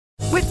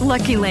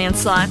Lucky Land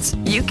Slots,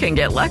 you can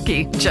get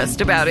lucky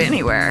just about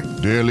anywhere.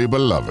 Dearly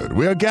beloved,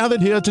 we are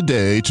gathered here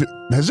today to...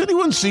 Has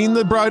anyone seen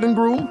the bride and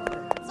groom?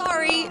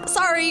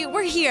 Sorry,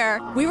 we're here.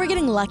 We were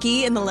getting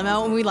lucky in the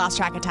limo and we lost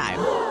track of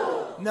time.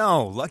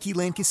 No, Lucky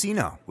Land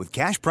Casino, with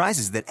cash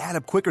prizes that add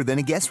up quicker than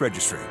a guest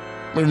registry.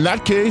 In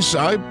that case,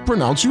 I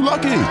pronounce you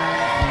lucky.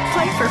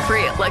 Play for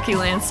free at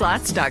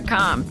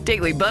LuckyLandSlots.com.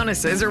 Daily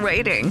bonuses are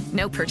waiting.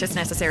 No purchase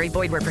necessary.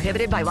 Void where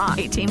prohibited by law.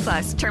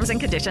 18+. Terms and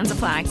conditions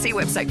apply. See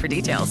website for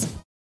details.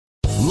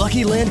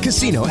 Lucky Land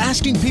Casino,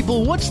 asking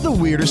people, what's the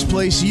weirdest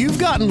place you've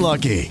gotten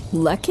lucky?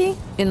 Lucky?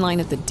 In line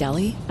at the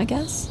deli, I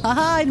guess?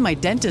 Aha, in my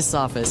dentist's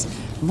office.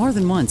 More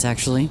than once,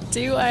 actually.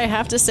 Do I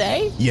have to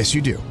say? Yes,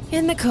 you do.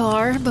 In the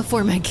car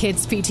before my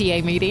kids'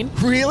 PTA meeting.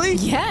 Really?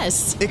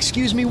 Yes.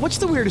 Excuse me, what's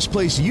the weirdest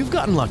place you've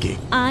gotten lucky?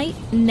 I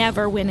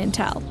never win and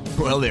tell.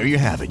 Well, there you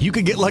have it. You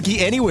can get lucky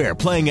anywhere,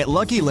 playing at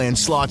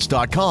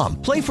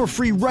LuckyLandSlots.com. Play for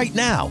free right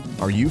now.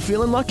 Are you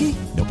feeling lucky?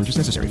 No purchase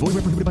necessary. Void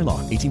where prohibited by law.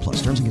 18+.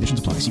 Terms and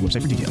conditions apply. See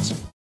website for details.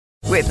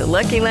 With the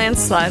Lucky Land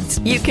Slots,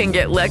 you can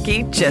get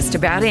lucky just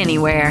about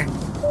anywhere.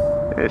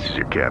 This is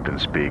your captain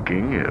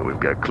speaking. We've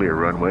got clear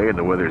runway and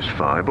the weather's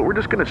fine, but we're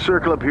just going to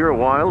circle up here a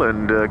while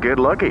and get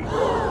lucky.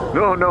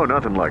 No,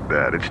 nothing like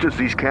that. It's just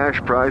these cash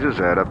prizes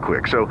add up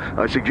quick. So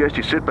I suggest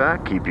you sit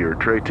back, keep your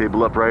tray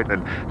table upright,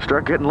 and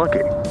start getting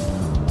lucky.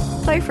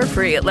 Play for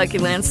free at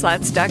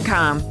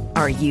LuckyLandSlots.com.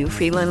 Are you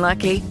feeling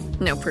lucky?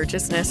 No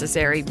purchase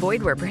necessary.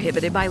 Void where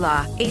prohibited by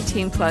law.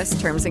 18+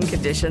 terms and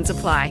conditions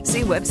apply.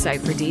 See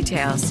website for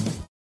details.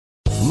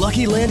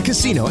 Lucky Land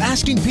Casino,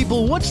 asking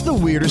people, what's the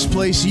weirdest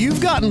place you've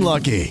gotten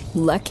lucky?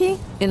 Lucky?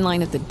 In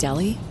line at the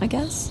deli, I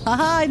guess?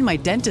 Aha, in my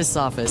dentist's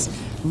office.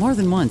 More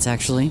than once,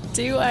 actually.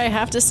 Do I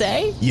have to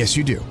say? Yes,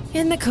 you do.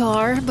 In the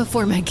car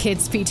before my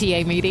kids'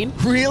 PTA meeting.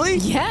 Really?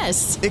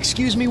 Yes.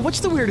 Excuse me,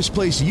 what's the weirdest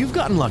place you've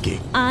gotten lucky?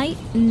 I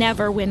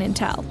never win and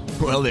tell.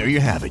 Well, there you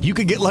have it. You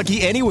can get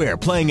lucky anywhere,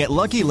 playing at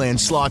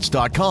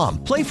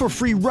LuckyLandSlots.com. Play for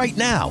free right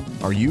now.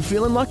 Are you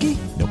feeling lucky?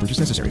 No purchase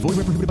necessary. Void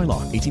where prohibited by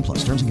law.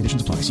 18+. Terms and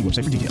conditions apply. See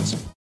website for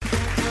details.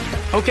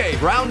 Okay,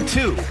 round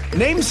two.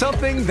 Name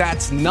something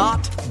that's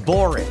not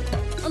boring.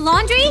 A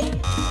laundry?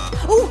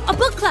 Ooh, a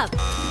book club.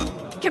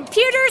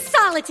 Computer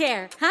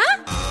solitaire,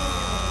 huh?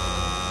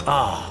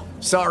 Ah,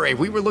 oh, sorry.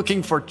 We were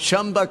looking for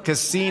Chumba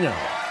Casino.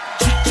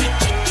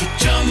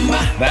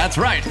 That's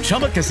right.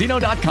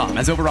 ChumbaCasino.com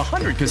has over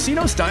 100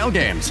 casino-style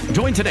games.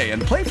 Join today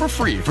and play for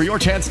free for your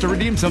chance to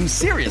redeem some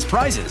serious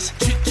prizes.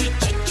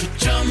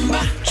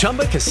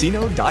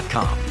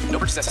 ChumbaCasino.com. No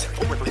purchase necessary.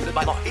 Void where prohibited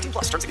by law. 18+.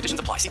 Terms and conditions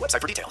apply. See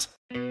website for details.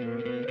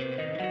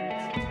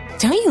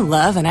 Don't you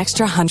love an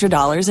extra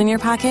 $100 in your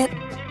pocket?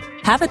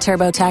 Have a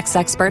TurboTax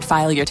expert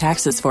file your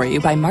taxes for you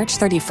by March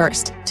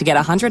 31st to get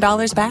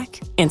 $100 back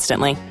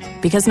instantly.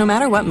 Because no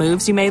matter what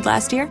moves you made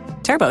last year,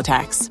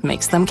 TurboTax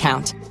makes them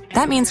count.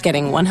 That means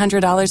getting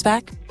 $100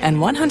 back and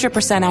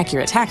 100%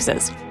 accurate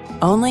taxes,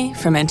 only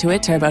from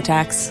Intuit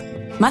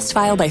TurboTax. Must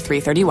file by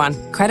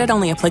 3/31. Credit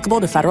only applicable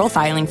to federal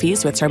filing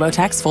fees with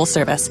TurboTax full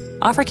service.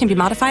 Offer can be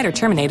modified or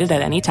terminated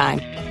at any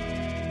time.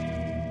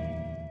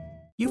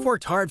 You've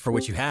worked hard for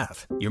what you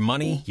have. Your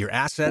money, your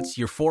assets,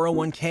 your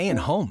 401k, and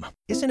home.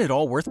 Isn't it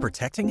all worth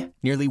protecting?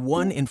 Nearly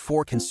 1 in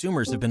 4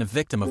 consumers have been a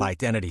victim of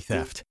identity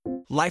theft.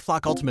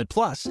 LifeLock Ultimate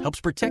Plus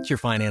helps protect your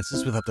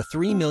finances with up to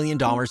 $3 million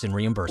in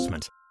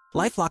reimbursement.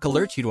 LifeLock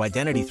alerts you to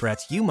identity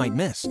threats you might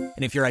miss. And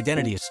if your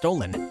identity is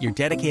stolen, your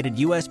dedicated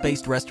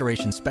U.S.-based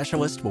restoration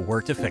specialist will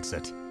work to fix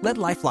it. Let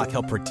LifeLock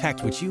help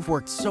protect what you've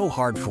worked so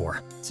hard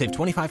for. Save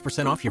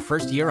 25% off your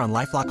first year on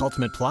LifeLock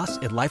Ultimate Plus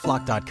at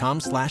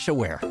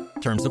LifeLock.com/aware.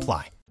 Terms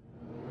apply.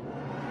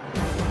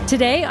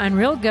 Today on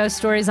Real Ghost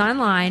Stories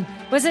Online,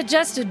 was it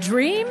just a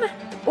dream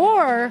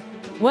or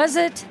was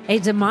it a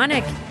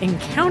demonic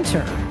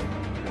encounter?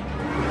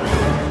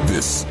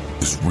 This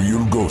is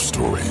Real Ghost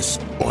Stories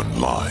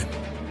Online.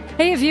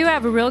 Hey, if you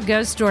have a real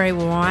ghost story,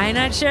 why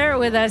not share it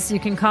with us? You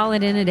can call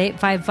it in at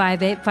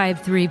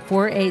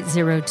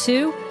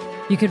 855-853-4802.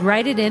 You could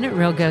write it in at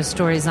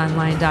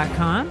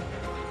realghoststoriesonline.com.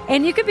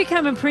 And you could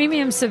become a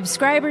premium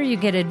subscriber. You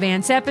get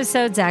advanced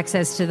episodes,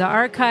 access to the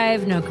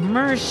archive, no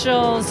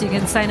commercials. You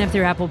can sign up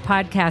through Apple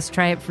Podcasts.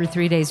 Try it for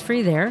 3 days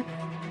free there.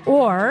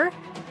 Or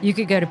you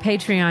could go to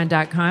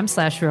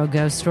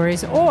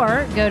patreon.com/realghoststories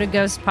or go to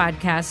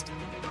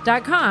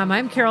ghostpodcast.com.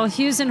 I'm Carol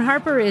Hughes, and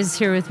Harper is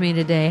here with me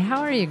today.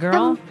 How are you,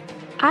 girl?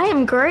 I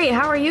am great.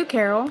 How are you,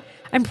 Carol?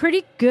 I'm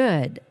pretty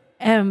good.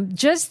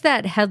 Just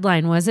that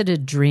headline, was it a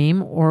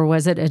dream or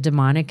was it a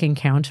demonic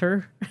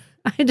encounter?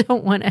 I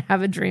don't want to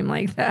have a dream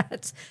like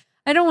that.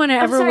 I don't want to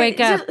ever wake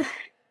up.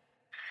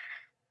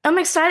 I'm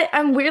excited.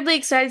 I'm weirdly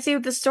excited to see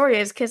what the story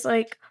is because,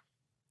 like,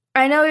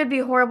 I know it'd be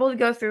horrible to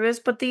go through this,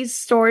 but these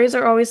stories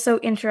are always so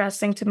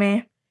interesting to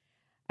me.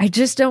 I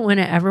just don't want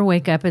to ever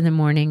wake up in the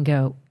morning and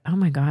go, oh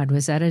my God,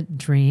 was that a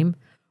dream?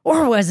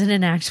 Or was it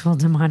an actual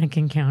demonic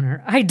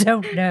encounter? I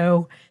don't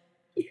know.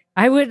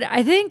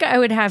 I think I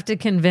would have to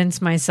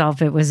convince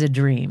myself it was a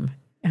dream.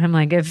 I'm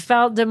like, it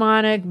felt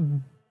demonic,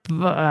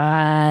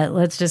 but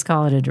let's just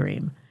call it a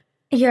dream.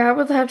 Yeah, I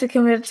would have to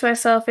convince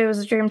myself it was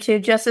a dream too,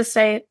 just to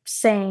stay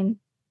sane.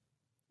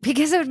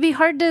 Because it would be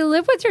hard to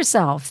live with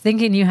yourself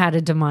thinking you had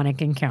a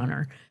demonic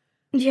encounter.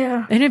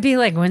 Yeah. And it'd be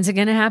like, when's it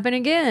going to happen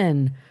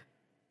again?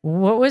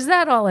 What was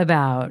that all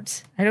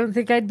about? I don't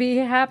think I'd be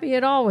happy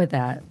at all with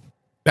that.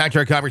 Back to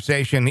our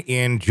conversation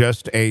in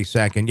just a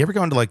second. You ever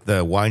go into like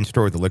the wine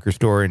store or the liquor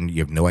store and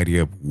you have no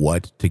idea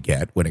what to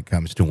get when it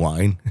comes to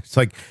wine? It's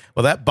like,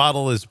 well, that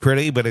bottle is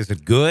pretty, but is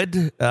it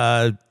good?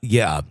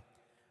 Yeah.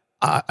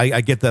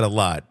 I get that a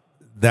lot.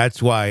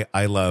 That's why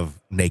I love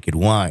Naked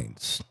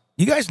Wines.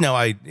 You guys know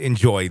I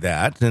enjoy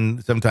that,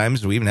 and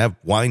sometimes we even have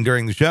wine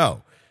during the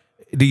show.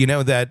 Do you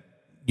know that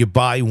you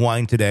buy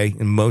wine today,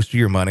 and most of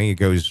your money, it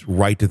goes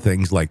right to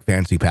things like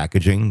fancy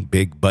packaging,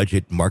 big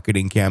budget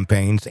marketing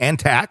campaigns, and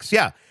tax?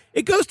 Yeah,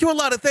 it goes to a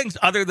lot of things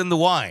other than the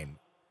wine.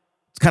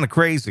 It's kind of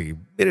crazy.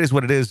 It is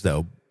what it is,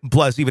 though.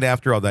 Plus, even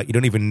after all that, you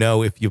don't even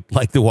know if you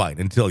like the wine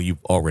until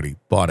you've already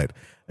bought it.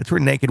 That's where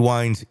Naked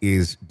Wines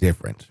is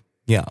different.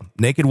 Yeah,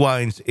 Naked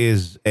Wines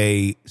is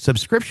a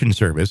subscription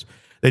service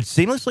that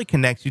seamlessly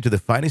connects you to the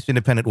finest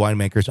independent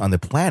winemakers on the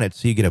planet,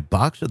 so you get a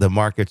box of the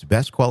market's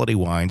best quality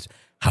wines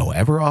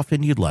however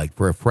often you'd like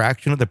for a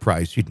fraction of the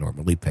price you'd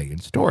normally pay in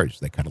stores.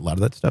 They cut a lot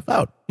of that stuff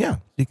out. Yeah,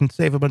 so you can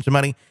save a bunch of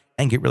money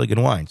and get really good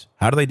wines.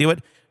 How do they do it?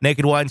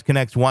 Naked Wines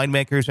connects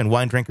winemakers and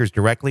wine drinkers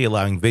directly,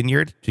 allowing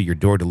Vineyard to your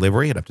door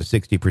delivery at up to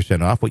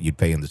 60% off what you'd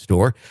pay in the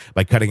store.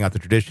 By cutting out the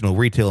traditional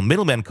retail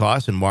middlemen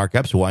costs and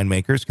markups,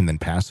 winemakers can then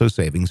pass those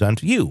savings on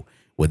to you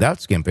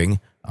without skimping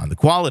on the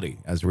quality.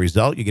 As a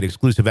result, you get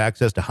exclusive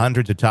access to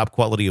hundreds of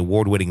top-quality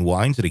award-winning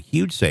wines at a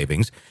huge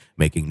savings,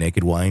 making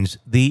Naked Wines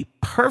the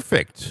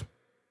perfect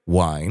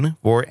wine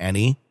for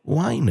any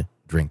wine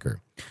drinker.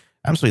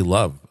 I absolutely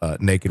love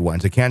Naked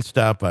Wines. I can't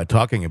stop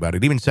talking about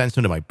it. Even sent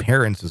some to my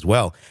parents as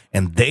well,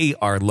 and they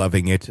are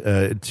loving it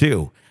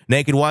too.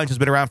 Naked Wines has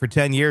been around for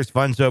 10 years,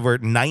 funds over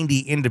 90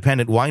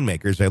 independent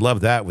winemakers. I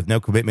love that. With no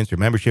commitments or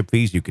membership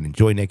fees, you can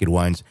enjoy Naked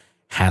Wines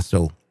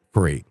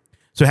hassle-free.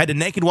 So head to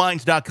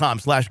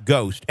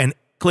nakedwines.com/ghost and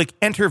click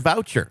Enter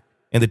Voucher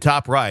in the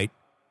top right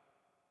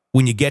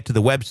when you get to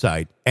the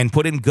website and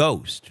put in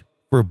Ghost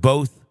for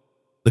both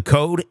the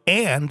code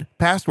and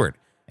password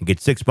and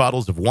get 6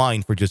 bottles of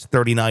wine for just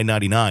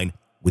 $39.99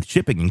 with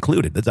shipping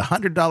included. That's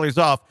 $100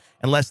 off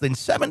and less than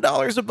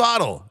 $7 a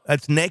bottle.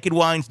 That's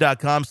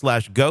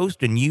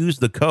nakedwines.com/ghost and use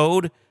the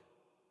code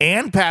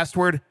and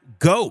password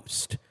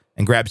GHOST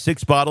and grab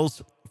 6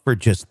 bottles for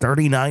just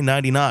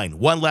 $39.99.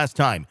 One last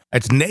time.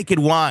 That's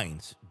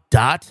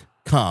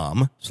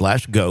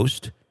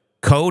nakedwines.com/ghost.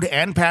 Code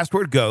and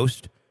password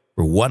GHOST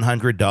for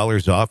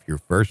 $100 off your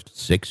first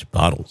 6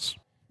 bottles.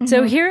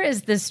 So here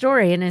is the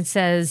story, and it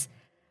says,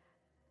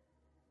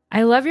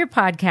 I love your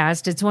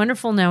podcast. It's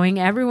wonderful knowing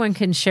everyone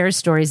can share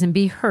stories and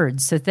be heard.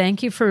 So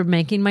thank you for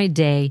making my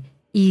day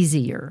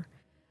easier.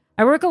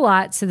 I work a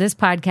lot, so this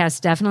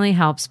podcast definitely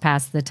helps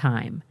pass the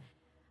time.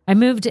 I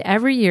moved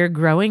every year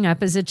growing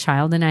up as a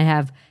child, and I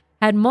have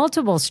had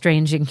multiple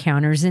strange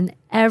encounters in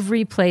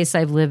every place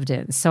I've lived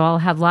in, so I'll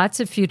have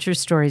lots of future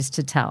stories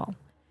to tell.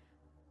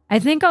 I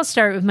think I'll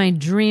start with my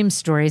dream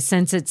story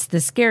since it's the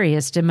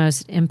scariest and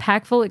most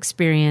impactful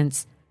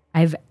experience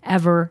I've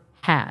ever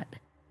had.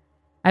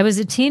 I was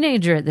a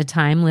teenager at the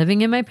time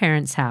living in my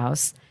parents'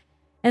 house,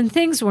 and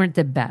things weren't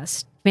the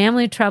best.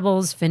 Family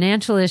troubles,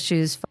 financial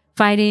issues,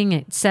 fighting,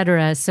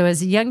 etc. So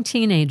as a young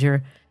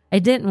teenager, I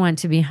didn't want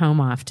to be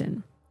home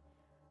often.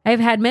 I've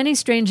had many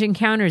strange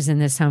encounters in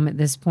this home at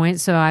this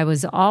point, so I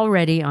was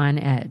already on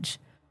edge.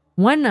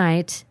 One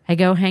night, I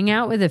go hang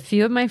out with a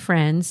few of my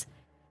friends.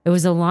 It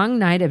was a long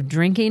night of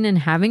drinking and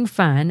having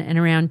fun, and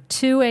around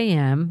 2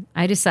 a.m.,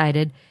 I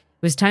decided it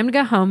was time to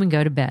go home and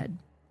go to bed.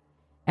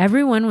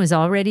 Everyone was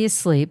already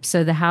asleep,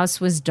 so the house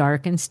was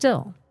dark and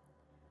still.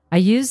 I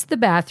used the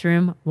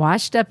bathroom,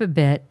 washed up a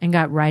bit, and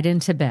got right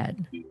into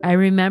bed. I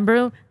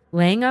remember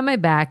laying on my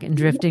back and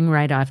drifting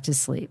right off to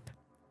sleep.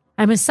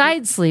 I'm a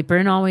side sleeper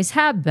and always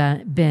have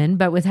been,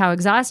 but with how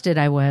exhausted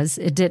I was,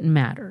 it didn't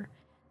matter.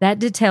 That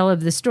detail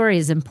of the story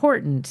is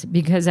important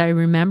because I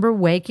remember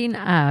waking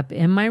up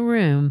in my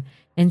room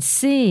and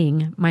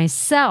seeing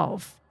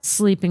myself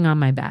sleeping on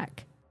my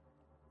back.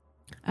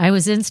 I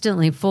was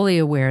instantly fully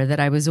aware that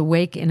I was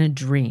awake in a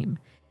dream.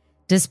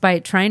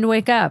 Despite trying to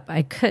wake up,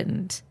 I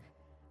couldn't.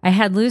 I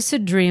had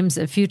lucid dreams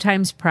a few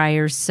times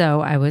prior,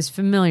 so I was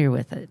familiar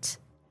with it.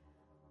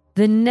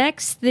 The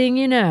next thing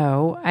you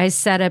know, I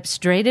sat up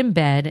straight in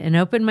bed and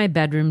opened my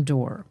bedroom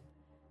door.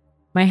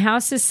 My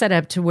house is set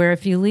up to where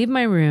if you leave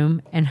my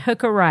room and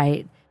hook a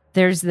right,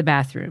 there's the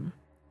bathroom.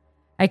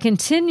 I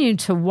continued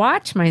to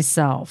watch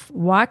myself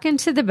walk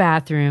into the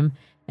bathroom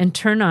and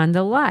turn on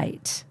the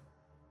light.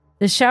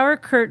 The shower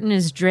curtain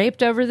is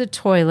draped over the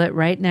toilet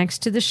right next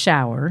to the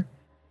shower.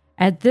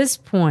 At this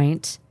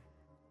point,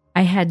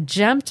 I had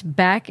jumped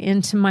back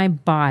into my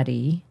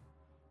body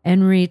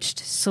and reached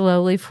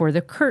slowly for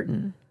the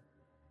curtain.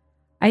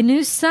 I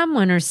knew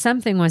someone or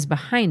something was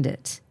behind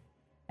it.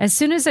 As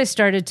soon as I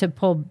started to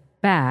pull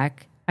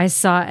back, I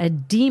saw a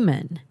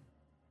demon.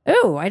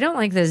 Oh, I don't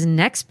like this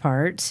next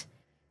part.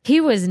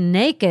 He was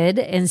naked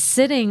and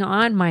sitting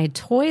on my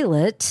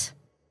toilet.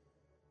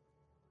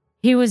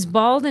 He was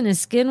bald and his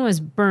skin was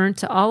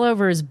burnt all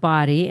over his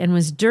body and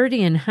was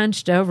dirty and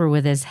hunched over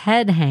with his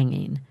head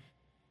hanging.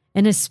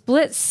 In a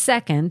split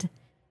second,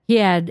 he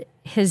had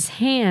his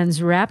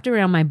hands wrapped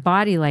around my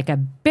body like a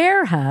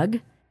bear hug,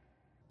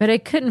 but I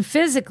couldn't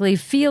physically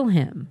feel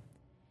him.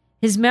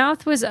 His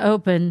mouth was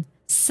open,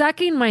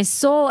 sucking my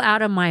soul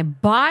out of my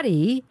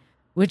body,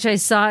 which I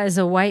saw as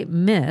a white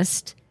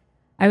mist.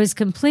 I was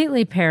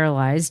completely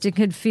paralyzed and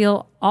could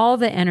feel all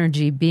the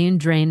energy being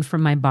drained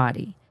from my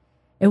body.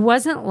 It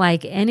wasn't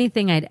like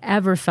anything I'd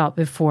ever felt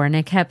before, and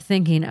I kept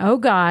thinking, oh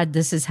God,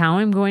 this is how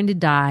I'm going to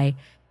die,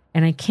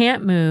 and I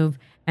can't move,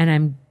 and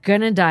I'm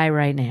going to die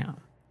right now.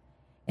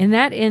 In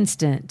that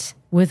instant,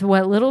 with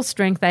what little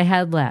strength I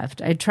had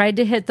left, I tried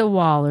to hit the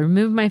wall or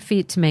move my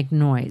feet to make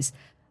noise.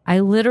 I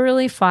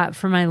literally fought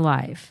for my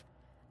life.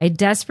 I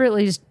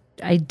desperately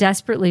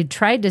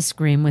tried to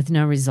scream with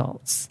no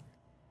results.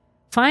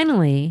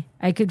 Finally,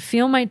 I could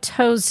feel my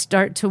toes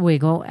start to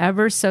wiggle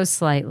ever so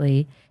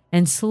slightly,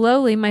 and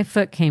slowly my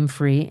foot came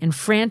free and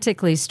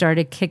frantically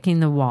started kicking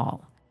the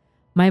wall.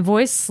 My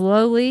voice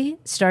slowly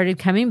started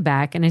coming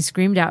back, and I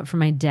screamed out for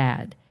my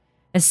dad.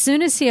 As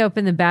soon as he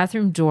opened the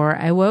bathroom door,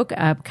 I woke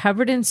up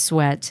covered in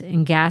sweat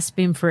and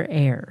gasping for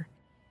air.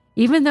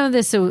 Even though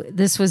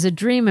this was a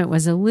dream, it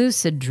was a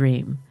lucid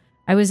dream.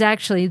 I was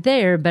actually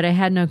there, but I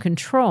had no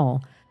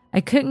control.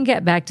 I couldn't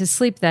get back to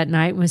sleep that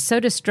night and was so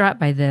distraught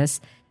by this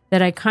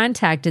that I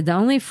contacted the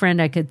only friend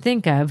I could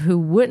think of who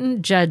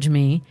wouldn't judge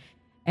me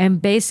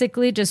and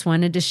basically just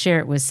wanted to share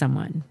it with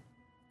someone.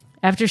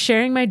 After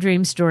sharing my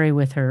dream story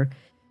with her,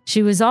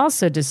 she was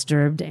also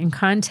disturbed and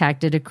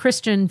contacted a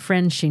Christian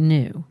friend she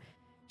knew.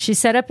 She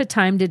set up a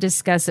time to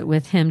discuss it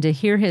with him to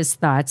hear his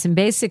thoughts and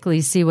basically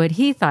see what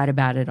he thought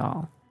about it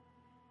all.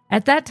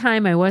 At that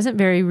time, I wasn't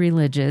very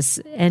religious,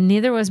 and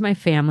neither was my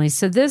family,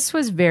 so this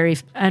was very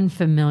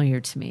unfamiliar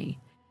to me.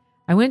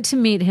 I went to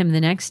meet him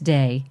the next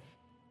day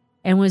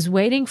and was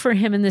waiting for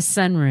him in the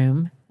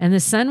sunroom, and the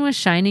sun was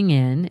shining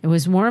in. It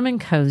was warm and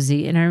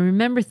cozy, and I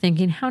remember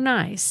thinking, how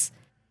nice.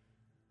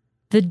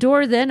 The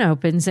door then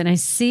opens, and I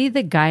see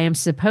the guy I'm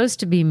supposed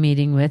to be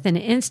meeting with, and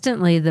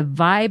instantly the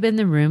vibe in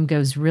the room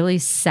goes really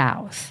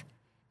south.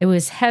 It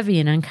was heavy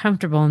and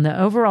uncomfortable, and the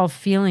overall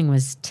feeling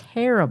was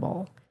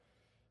terrible.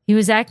 He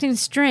was acting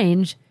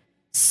strange,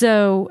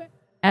 so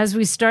as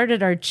we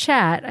started our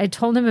chat, I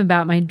told him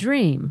about my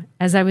dream.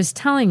 As I was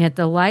telling it,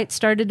 the light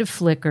started to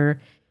flicker,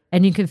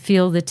 and you could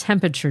feel the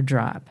temperature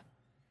drop.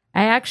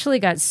 I actually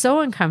got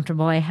so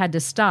uncomfortable I had to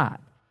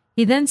stop.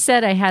 He then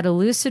said I had a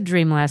lucid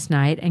dream last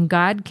night, and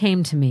God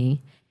came to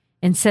me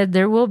and said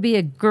there will be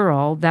a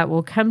girl that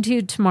will come to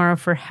you tomorrow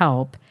for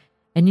help,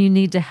 and you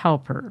need to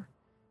help her.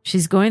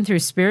 She's going through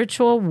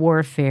spiritual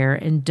warfare,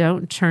 and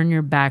don't turn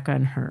your back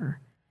on her.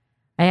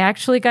 I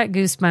actually got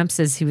goosebumps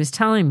as he was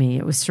telling me.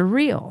 It was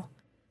surreal.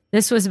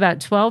 This was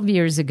about 12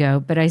 years ago,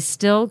 but I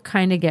still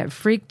kind of get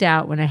freaked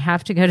out when I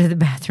have to go to the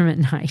bathroom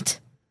at night.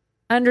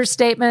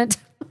 Understatement.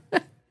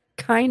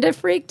 Kind of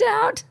freaked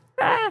out.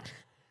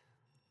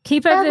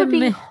 Keep up that would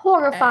be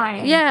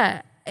horrifying.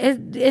 Yeah.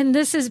 And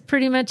this is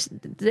pretty much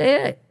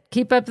it.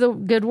 Keep up the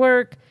good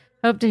work.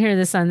 Hope to hear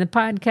this on the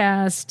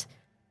podcast.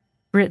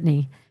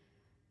 Brittany.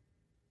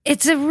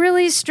 It's a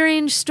really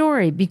strange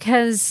story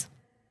because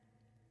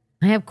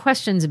I have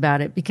questions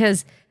about it,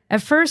 because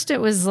at first it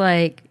was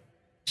like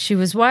she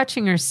was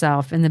watching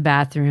herself in the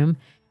bathroom,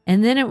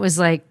 and then it was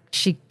like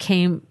she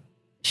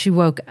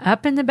woke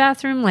up in the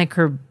bathroom, like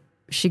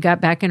she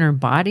got back in her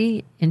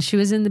body and she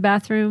was in the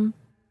bathroom.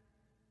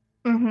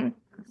 Mm-hmm.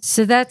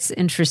 So that's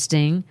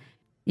interesting.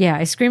 Yeah,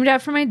 I screamed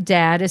out for my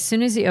dad. As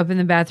soon as he opened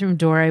the bathroom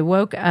door, I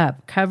woke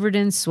up covered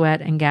in sweat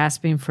and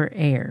gasping for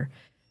air.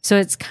 So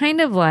it's kind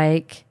of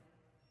like,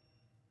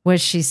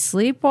 was she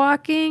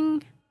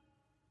sleepwalking?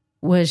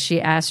 Was she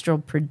astral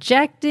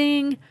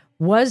projecting?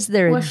 Was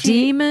there a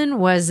demon?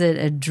 Was it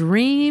a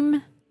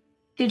dream?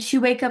 Did she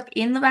wake up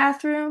in the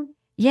bathroom?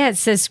 Yeah, it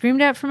says,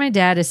 screamed out for my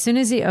dad. As soon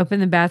as he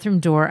opened the bathroom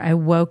door, I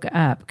woke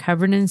up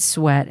covered in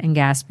sweat and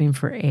gasping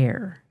for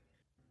air.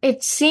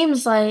 It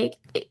seems like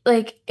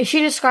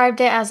she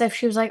described it as if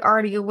she was like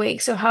already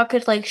awake. So how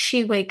could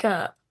she wake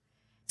up?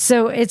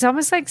 So it's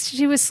almost like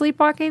she was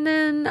sleepwalking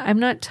then. I'm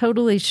not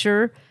totally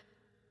sure.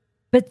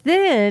 But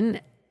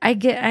then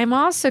I'm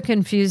also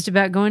confused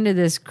about going to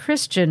this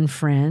Christian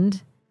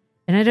friend,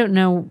 and I don't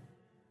know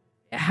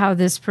how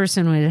this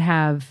person would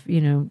have,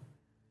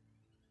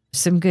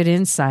 some good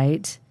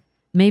insight,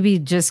 maybe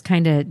just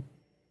kind of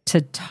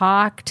to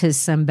talk to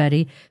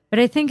somebody. But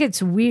I think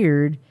it's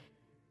weird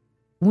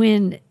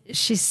when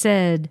she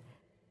said,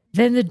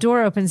 then the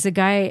door opens,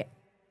 I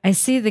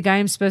see the guy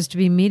I'm supposed to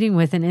be meeting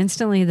with, and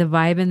instantly the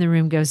vibe in the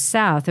room goes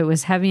south. It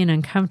was heavy and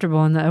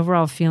uncomfortable, and the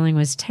overall feeling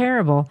was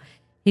terrible.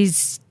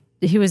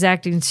 He was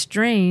acting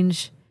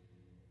strange,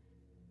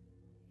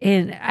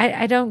 and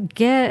I don't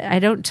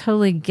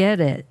totally get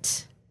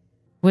it.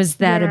 Was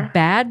that a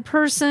bad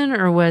person,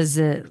 or was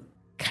it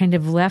kind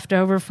of left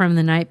over from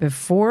the night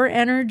before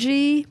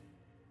energy?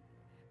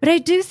 But I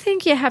do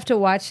think you have to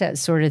watch that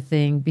sort of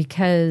thing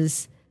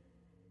because,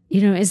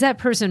 is that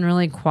person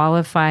really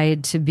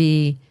qualified to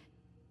be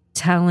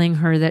telling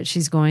her that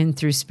she's going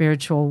through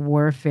spiritual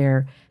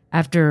warfare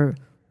after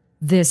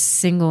this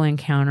single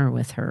encounter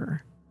with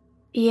her.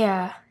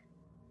 Yeah.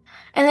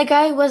 And the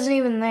guy wasn't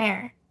even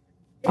there.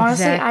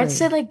 Honestly, Exactly. I'd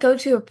say like go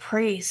to a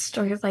priest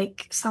or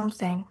like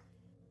something.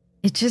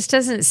 It just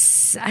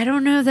doesn't, I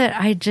don't know that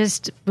I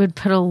just would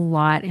put a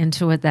lot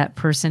into what that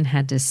person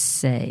had to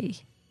say.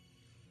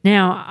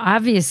 Now,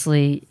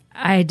 obviously,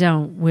 I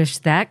don't wish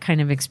that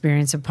kind of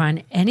experience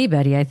upon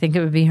anybody. I think it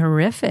would be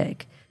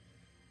horrific.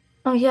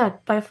 Oh, yeah,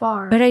 by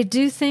far. But I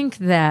do think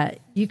that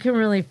you can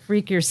really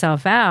freak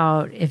yourself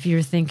out if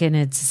you're thinking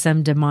it's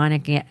some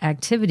demonic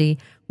activity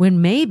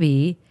when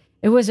maybe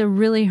it was a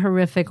really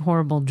horrific,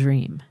 horrible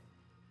dream.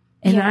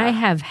 And Yeah. I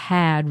have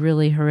had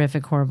really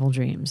horrific, horrible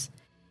dreams.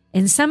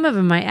 And some of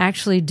them I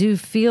actually do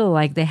feel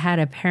like they had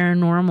a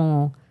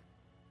paranormal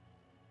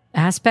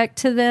aspect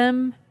to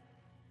them.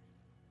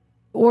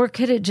 Or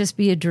could it just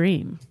be a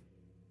dream?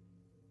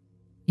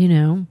 You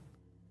know?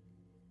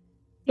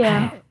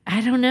 Yeah.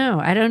 I don't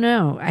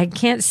know. I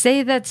can't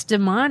say that's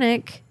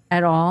demonic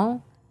at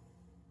all.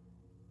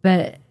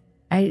 But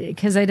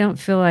because I don't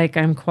feel like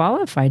I'm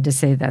qualified to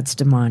say that's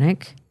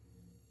demonic.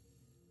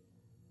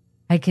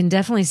 I can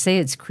definitely say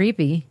it's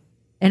creepy.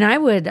 And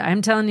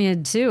I'm telling you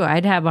too,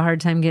 I'd have a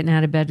hard time getting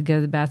out of bed to go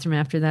to the bathroom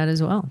after that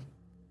as well.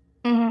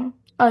 Mm-hmm.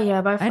 Oh,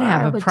 yeah, by far. I'd I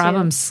have a would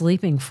problem too.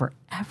 sleeping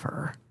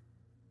forever.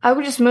 I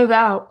would just move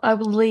out. I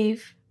would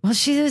leave. Well,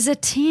 she was a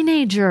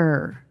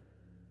teenager.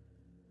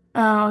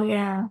 Oh,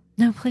 yeah.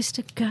 No place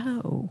to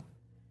go.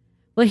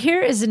 Well,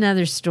 here is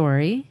another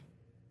story.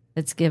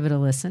 Let's give it a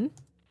listen.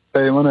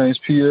 Hey, my name's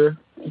Pierre.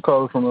 I'm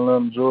calling from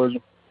Atlanta,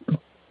 Georgia.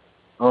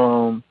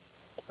 I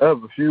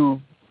have a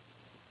few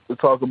to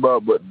talk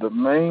about, but the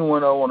main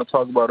one I want to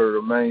talk about, or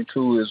the main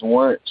two, is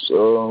once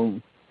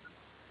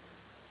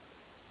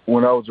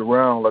when I was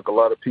around like a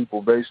lot of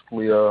people,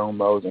 basically I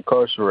was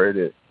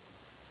incarcerated.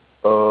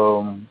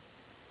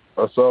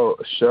 I saw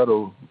a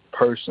shadow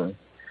person,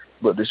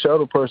 but the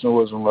shadow person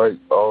wasn't like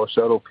all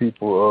shadow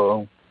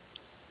people.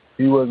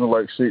 He wasn't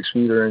like 6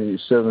 feet or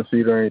 7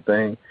 feet or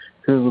anything.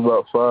 He was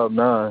about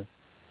 5'9".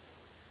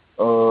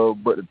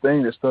 But the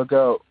thing that stuck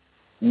out,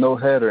 no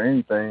hat or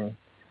anything,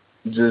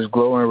 just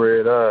glowing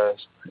red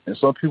eyes. And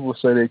some people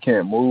say they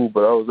can't move,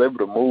 but I was able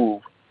to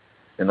move,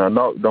 and I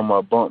knocked on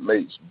my bunk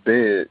mate's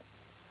bed,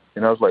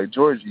 and I was like,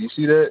 "George, you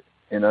see that?"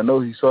 And I know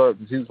he saw it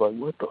because he was like,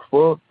 "What the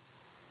fuck?"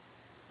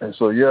 And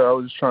so, yeah, I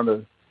was just trying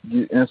to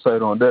get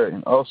insight on that.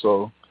 And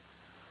also,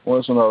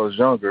 once when I was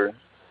younger,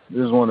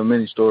 this is one of the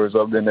many stories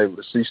I've been able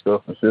to see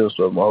stuff and feel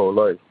stuff my whole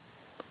life.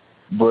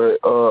 But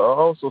I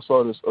also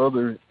saw this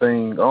other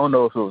thing. I don't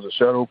know if it was a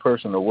shadow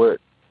person or what,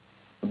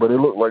 but it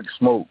looked like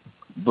smoke,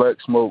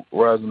 black smoke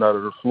rising out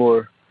of the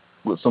floor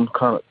with some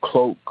kind of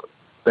cloak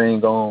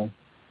thing on.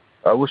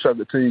 I wish I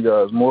could tell you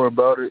guys more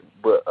about it,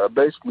 but I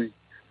basically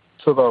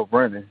took off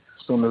running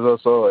as soon as I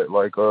saw it.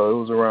 Like, it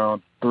was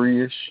around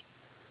 3-ish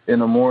in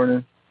the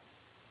morning.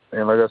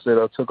 And like I said,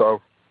 I took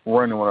off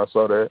running when I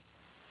saw that.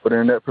 But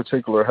in that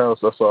particular house,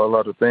 I saw a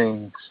lot of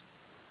things.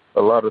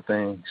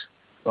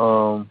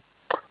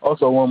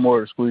 Also, one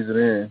more to squeeze it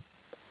in.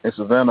 In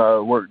Savannah, I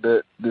worked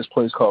at this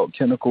place called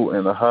Kinnicle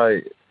and the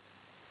Hyatt.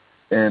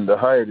 And the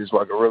Hyatt is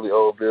like a really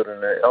old building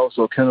there.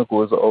 Also,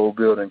 Kinnicle is an old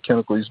building.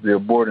 Kinnicle used to be a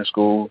boarding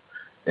school.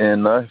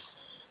 And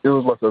it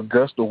was like a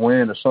gust of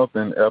wind or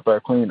something after I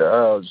cleaned the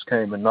aisle. Just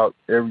came and knocked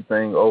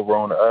everything over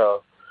on the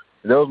aisle.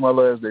 That was my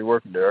last day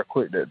working there. I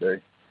quit that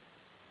day.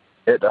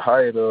 At the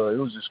Hyatt, it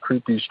was just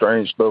creepy,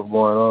 strange stuff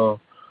going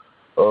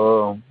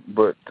on.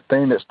 But the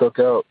thing that stuck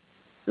out,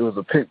 it was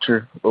a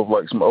picture of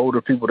like some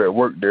older people that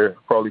worked there,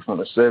 probably from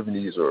the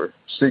 70s or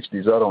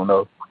 60s, I don't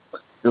know.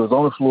 It was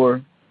on the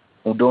floor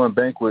doing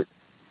banquet,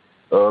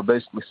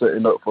 basically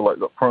setting up for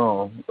like a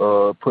prom,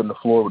 putting the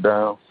floor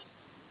down.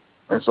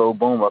 And so,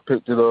 boom, I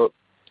picked it up.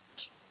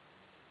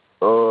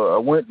 I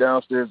went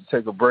downstairs to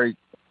take a break.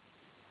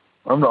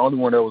 I'm the only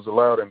one that was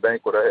allowed in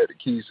banquet. I had the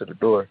keys to the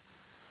door.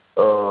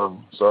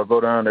 So I go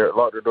down there,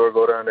 lock the door,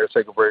 go down there,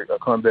 take a break. I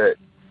come back.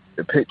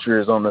 The picture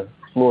is on the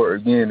floor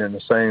again in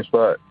the same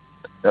spot.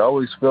 I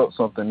always felt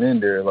something in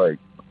there. Like,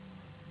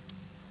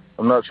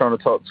 I'm not trying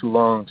to talk too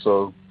long,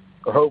 so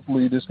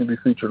hopefully this can be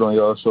featured on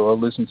y'all show. I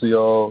listen to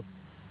y'all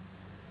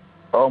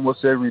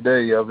almost every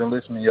day. I've been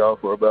listening to y'all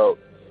for about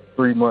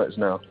 3 months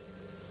now.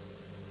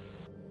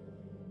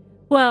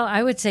 Well,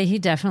 I would say he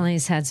definitely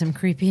has had some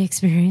creepy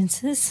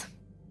experiences.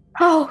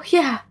 Oh,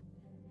 yeah.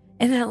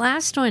 And that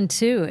last one,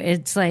 too,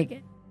 it's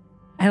like,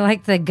 I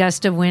like the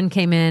gust of wind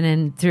came in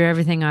and threw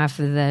everything off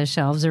of the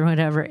shelves or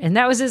whatever. And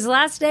that was his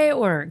last day at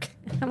work.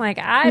 I'm like,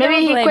 I don't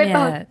blame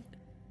you.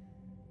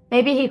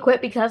 Maybe he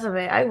quit because of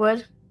it. I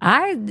would.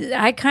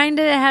 I kind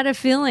of had a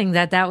feeling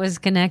that was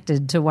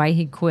connected to why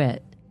he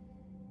quit.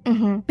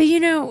 Mm-hmm. But, you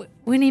know,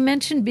 when he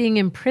mentioned being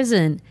in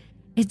prison,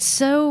 it's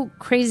so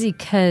crazy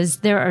because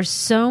there are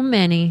so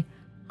many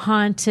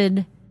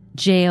haunted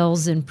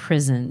jails and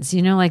prisons,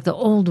 you know, like the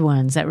old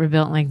ones that were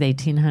built in like the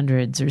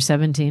 1800s or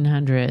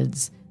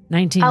 1700s,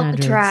 1900s.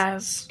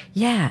 Alcatraz.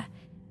 Yeah.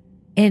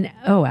 And,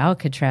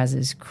 Alcatraz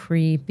is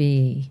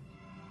creepy.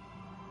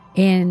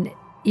 And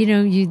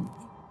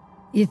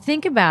you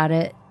think about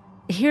it.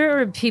 Here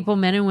are people,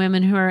 men and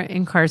women, who are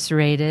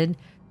incarcerated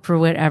for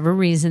whatever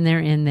reason they're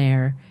in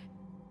there.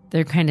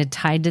 They're kind of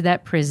tied to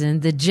that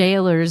prison. The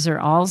jailers are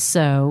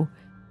also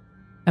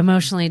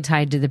emotionally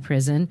tied to the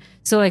prison.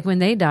 So like when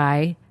they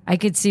die, I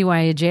could see why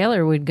a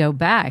jailer would go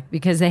back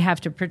because they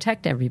have to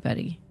protect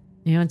everybody.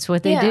 It's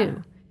what they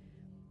do.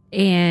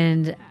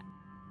 And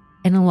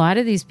a lot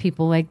of these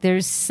people, like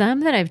there's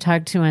some that I've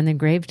talked to on the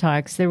Grave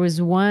Talks. There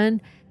was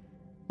one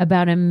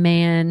about a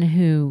man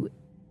who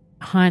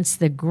haunts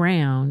the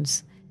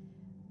grounds.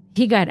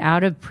 He got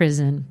out of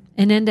prison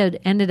and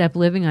ended up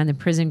living on the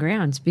prison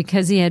grounds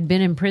because he had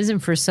been in prison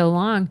for so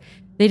long.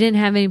 They didn't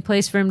have any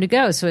place for him to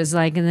go. So it was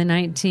like in the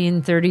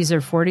 1930s or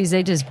 40s,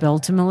 they just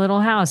built him a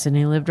little house and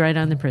he lived right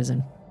on the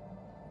prison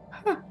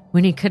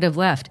when he could have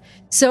left.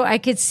 So I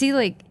could see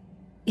like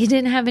he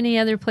didn't have any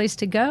other place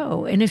to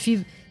go.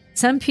 And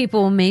some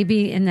people,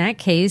 maybe in that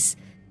case,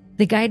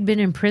 the guy had been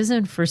in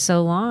prison for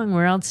so long,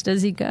 where else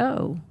does he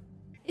go?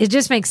 It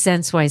just makes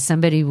sense why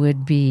somebody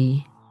would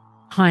be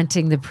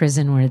haunting the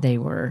prison where they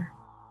were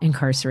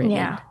incarcerated.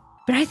 Yeah.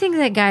 But I think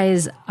that guy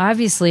is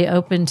obviously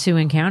open to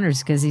encounters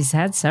because he's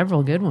had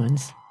several good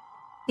ones.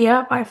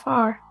 Yeah, by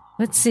far.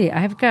 Let's see.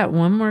 I've got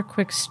one more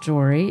quick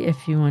story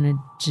if you want to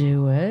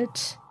do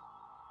it.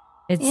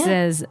 It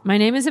says, my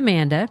name is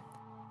Amanda.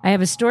 I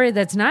have a story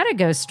that's not a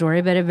ghost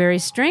story, but a very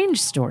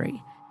strange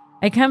story.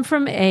 I come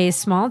from a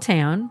small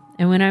town,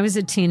 and when I was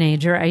a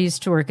teenager, I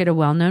used to work at a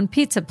well-known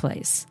pizza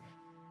place.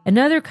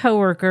 Another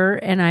coworker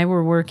and I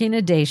were working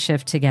a day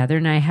shift together,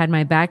 and I had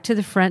my back to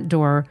the front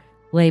door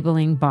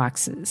labeling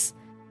boxes.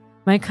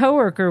 My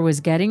coworker was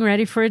getting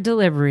ready for a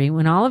delivery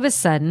when all of a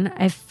sudden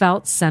I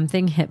felt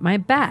something hit my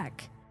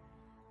back.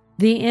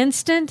 The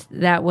instant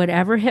that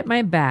whatever hit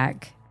my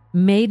back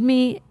made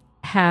me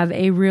have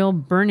a real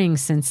burning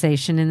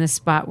sensation in the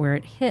spot where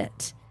it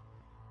hit.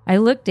 I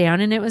looked down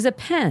and it was a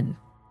pen.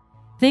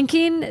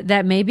 Thinking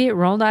that maybe it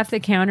rolled off the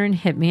counter and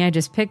hit me, I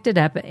just picked it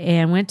up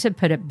and went to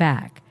put it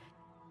back.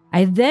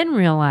 I then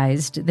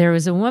realized there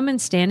was a woman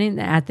standing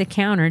at the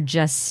counter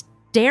just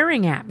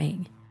staring at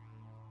me.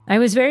 I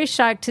was very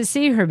shocked to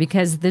see her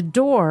because the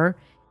door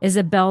is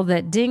a bell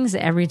that dings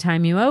every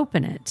time you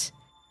open it.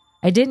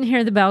 I didn't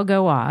hear the bell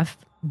go off.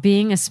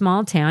 Being a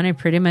small town, I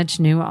pretty much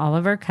knew all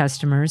of our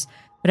customers,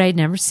 but I'd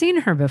never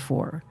seen her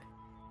before.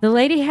 The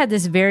lady had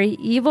this very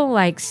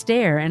evil-like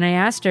stare, and I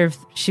asked her if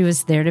she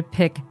was there to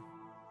pick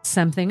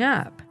something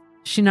up.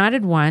 She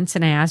nodded once,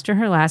 and I asked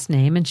her last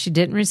name, and she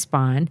didn't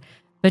respond,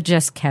 but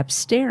just kept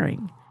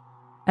staring.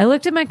 I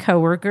looked at my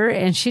coworker,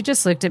 and she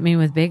just looked at me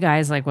with big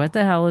eyes like, what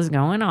the hell is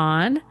going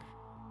on?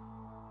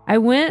 I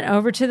went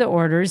over to the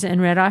orders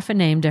and read off a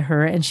name to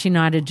her, and she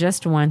nodded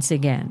just once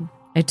again.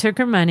 I took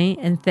her money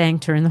and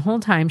thanked her, and the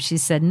whole time she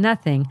said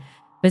nothing,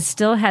 but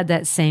still had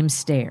that same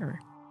stare.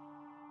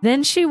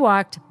 Then she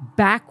walked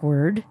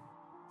backward,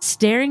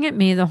 staring at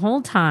me the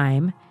whole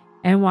time,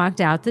 and walked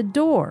out the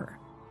door.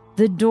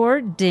 The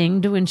door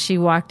dinged when she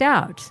walked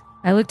out.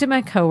 I looked at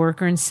my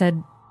coworker and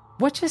said,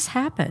 what just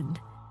happened?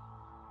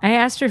 I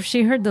asked her if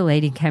she heard the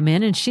lady come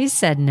in, and she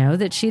said no,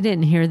 that she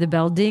didn't hear the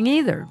bell ding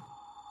either.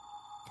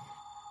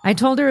 I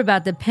told her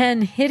about the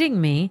pen hitting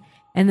me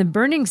and the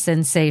burning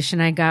sensation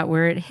I got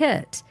where it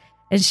hit,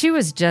 and she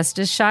was just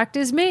as shocked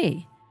as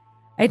me.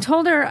 I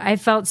told her I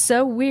felt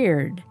so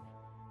weird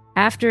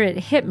after it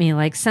hit me,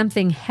 like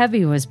something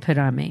heavy was put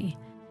on me.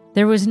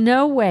 There was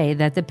no way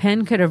that the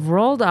pen could have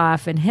rolled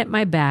off and hit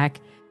my back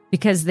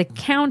because the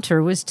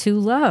counter was too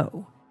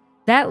low.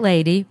 That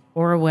lady,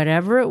 or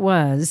whatever it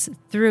was,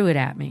 threw it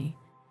at me.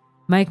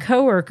 My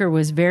coworker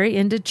was very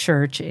into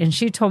church, and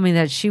she told me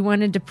that she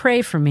wanted to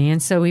pray for me,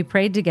 and so we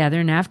prayed together,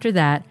 and after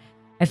that,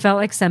 I felt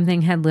like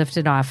something had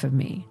lifted off of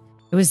me.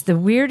 It was the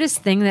weirdest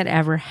thing that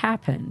ever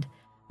happened.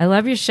 I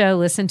love your show.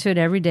 Listen to it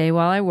every day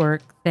while I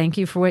work. Thank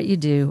you for what you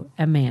do,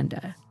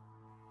 Amanda.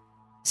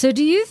 So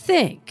do you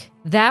think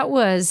that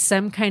was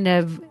some kind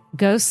of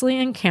ghostly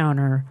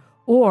encounter,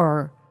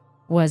 or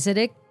was it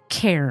a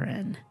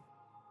Karen?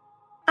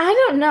 I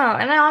don't know.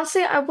 And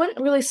I wouldn't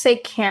really say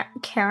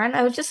Karen.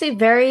 I would just say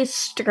very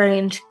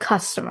strange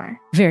customer.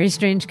 Very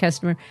strange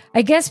customer.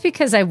 I guess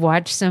because I've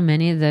watched so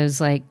many of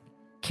those like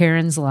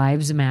Karen's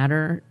Lives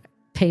Matter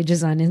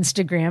pages on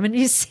Instagram, and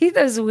you see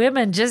those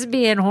women just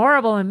being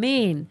horrible and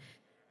mean.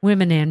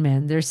 Women and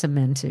men. There's some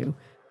men too.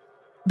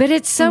 But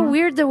it's so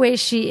weird the way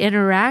she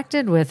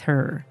interacted with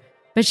her.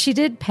 But she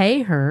did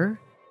pay her.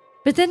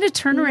 But then to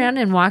turn around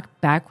and walk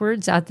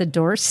backwards out the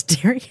door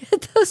staring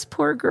at those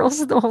poor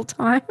girls the whole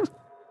time.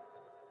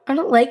 I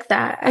don't like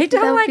that. I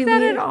don't like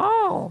that at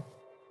all.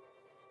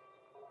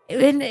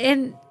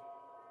 And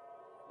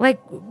like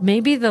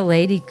maybe the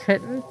lady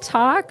couldn't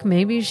talk.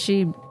 Maybe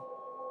she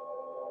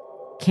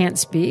can't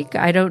speak.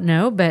 I don't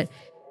know. But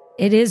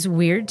it is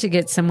weird to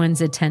get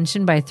someone's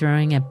attention by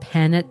throwing a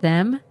pen at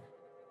them.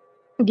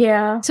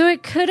 Yeah. So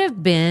it could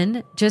have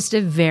been just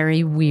a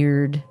very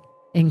weird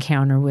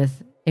encounter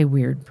with a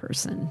weird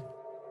person.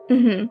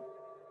 Mm-hmm.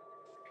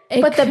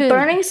 But the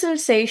burning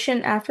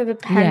sensation after the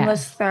pen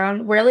was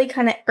thrown really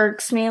kind of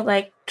irks me,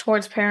 like,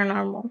 towards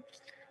paranormal.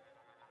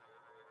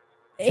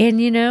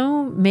 And, you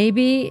know,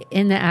 maybe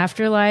in the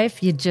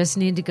afterlife, you just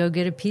need to go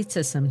get a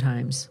pizza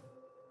sometimes.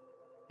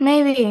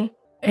 Maybe.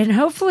 And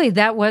hopefully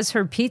that was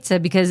her pizza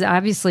because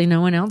obviously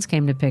no one else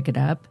came to pick it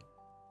up.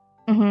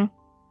 Mm-hmm.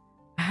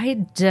 I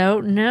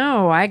don't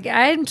know.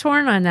 I'm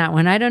torn on that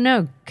one. I don't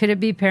know. Could it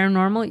be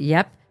paranormal?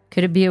 Yep.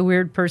 Could it be a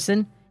weird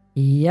person?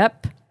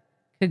 Yep.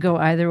 Could go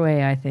either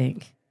way, I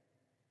think.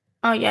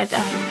 Oh, yeah,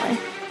 definitely.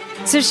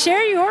 So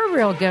share your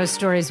real ghost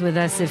stories with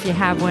us if you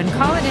have one.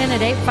 Call it in at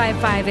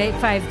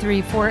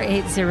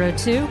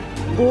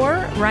 855-853-4802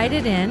 or write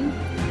it in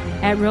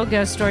at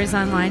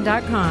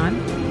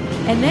realghoststoriesonline.com.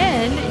 And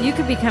then you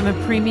could become a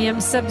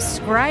premium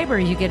subscriber.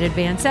 You get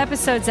advanced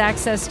episodes,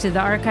 access to the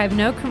archive,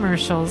 no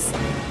commercials.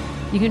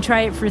 You can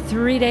try it for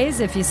 3 days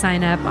if you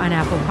sign up on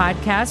Apple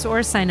Podcasts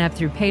or sign up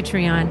through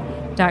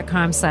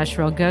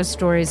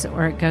patreon.com/realghoststories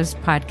or at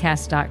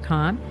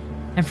ghostpodcast.com.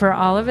 And for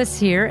all of us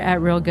here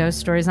at Real Ghost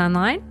Stories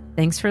Online,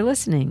 thanks for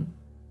listening.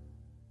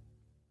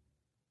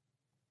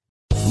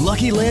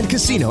 Lucky Land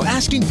Casino,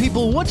 asking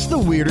people, what's the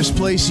weirdest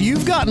place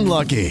you've gotten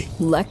lucky?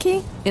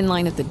 Lucky? In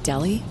line at the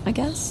deli, I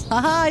guess?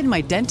 Aha, in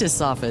my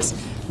dentist's office.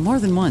 More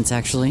than once,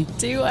 actually.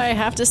 Do I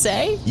have to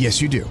say?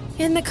 Yes, you do.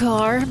 In the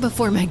car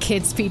before my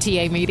kids'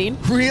 PTA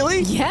meeting.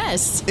 Really?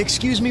 Yes.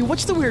 Excuse me,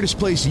 what's the weirdest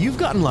place you've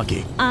gotten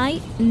lucky?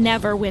 I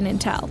never win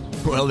and tell.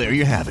 Well, there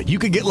you have it. You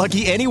can get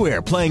lucky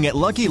anywhere, playing at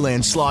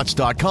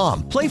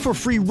LuckyLandSlots.com. Play for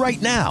free right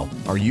now.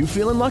 Are you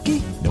feeling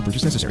lucky? No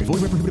purchase necessary.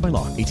 Void where prohibited by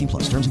law.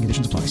 18+. Terms and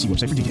conditions apply. See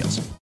website for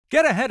details.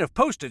 Get ahead of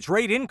postage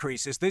rate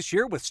increases this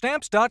year with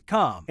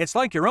Stamps.com. It's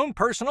like your own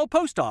personal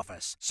post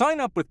office. Sign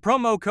up with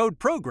promo code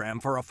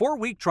PROGRAM for a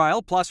 4-week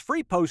trial plus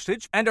free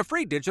postage and a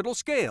free digital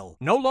scale.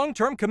 No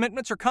long-term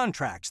commitments or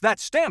contracts.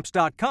 That's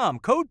Stamps.com,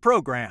 code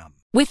PROGRAM.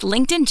 With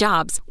LinkedIn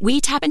Jobs, we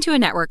tap into a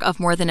network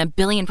of more than 1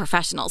 billion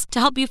professionals to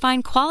help you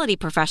find quality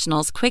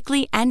professionals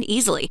quickly and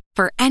easily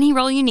for any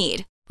role you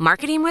need.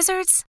 Marketing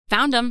wizards?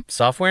 Found them.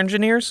 Software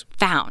engineers?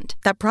 Found.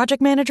 That project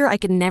manager I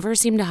could never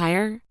seem to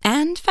hire?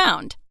 And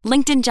found.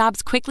 LinkedIn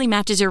Jobs quickly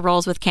matches your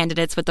roles with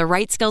candidates with the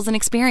right skills and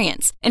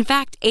experience. In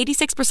fact,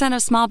 86%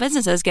 of small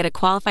businesses get a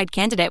qualified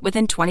candidate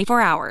within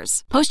 24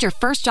 hours. Post your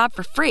first job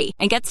for free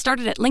and get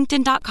started at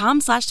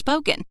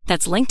linkedin.com/spoken.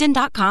 That's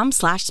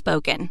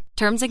linkedin.com/spoken.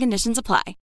 Terms and conditions apply.